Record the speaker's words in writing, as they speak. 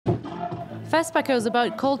Fespaco is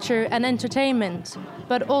about culture and entertainment,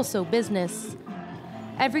 but also business.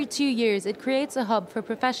 Every 2 years, it creates a hub for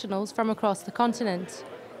professionals from across the continent.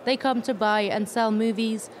 They come to buy and sell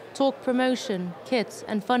movies, talk promotion, kits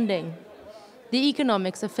and funding. The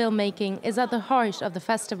economics of filmmaking is at the heart of the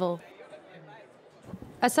festival.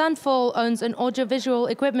 Hassan Fall owns an audiovisual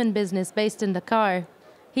equipment business based in Dakar.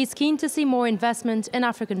 He's keen to see more investment in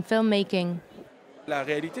African filmmaking.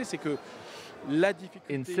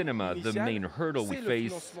 In cinema, the main hurdle we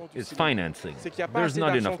face is financing. There's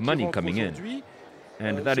not enough money coming in,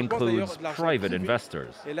 and that includes private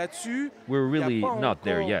investors. We're really not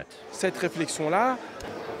there yet.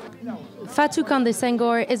 Fatou Kande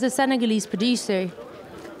Senghor is a Senegalese producer.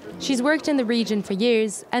 She's worked in the region for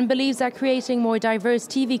years and believes that creating more diverse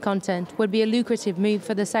TV content would be a lucrative move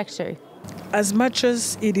for the sector. As much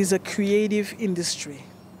as it is a creative industry,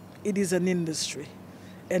 it is an industry.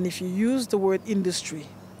 And if you use the word industry,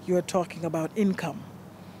 you are talking about income.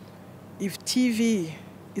 If TV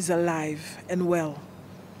is alive and well,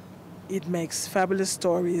 it makes fabulous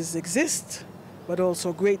stories exist, but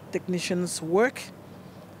also great technicians work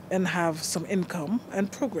and have some income and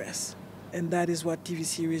progress. And that is what TV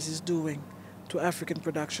series is doing to African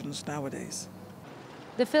productions nowadays.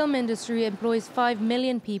 The film industry employs 5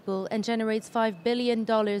 million people and generates $5 billion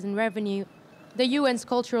in revenue. The UN's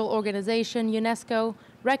cultural organization, UNESCO,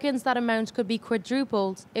 reckons that amount could be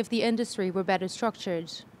quadrupled if the industry were better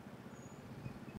structured.